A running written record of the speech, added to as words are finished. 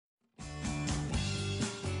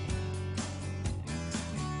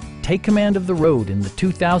take command of the road in the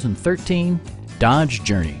 2013 Dodge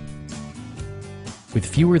Journey. With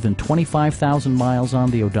fewer than 25,000 miles on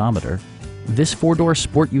the odometer, this four-door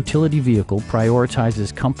sport utility vehicle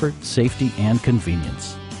prioritizes comfort, safety, and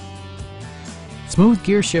convenience. Smooth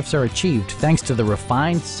gear shifts are achieved thanks to the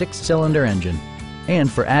refined six-cylinder engine. And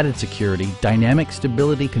for added security, dynamic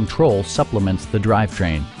stability control supplements the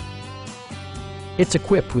drivetrain. It's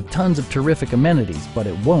equipped with tons of terrific amenities, but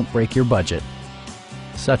it won't break your budget,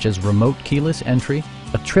 such as remote keyless entry,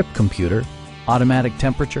 a trip computer, automatic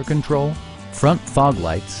temperature control, front fog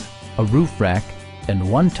lights, a roof rack,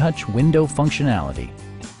 and one-touch window functionality.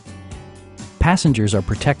 Passengers are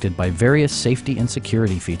protected by various safety and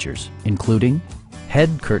security features, including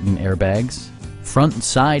head curtain airbags, front and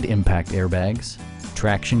side impact airbags,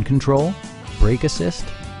 traction control, brake assist,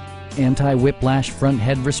 anti-whiplash front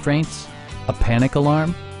head restraints, a panic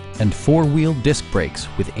alarm, and four-wheel disc brakes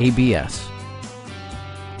with ABS.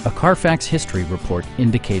 A Carfax history report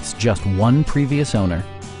indicates just one previous owner.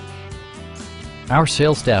 Our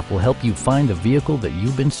sales staff will help you find the vehicle that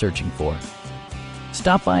you've been searching for.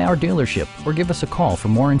 Stop by our dealership or give us a call for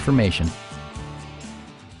more information.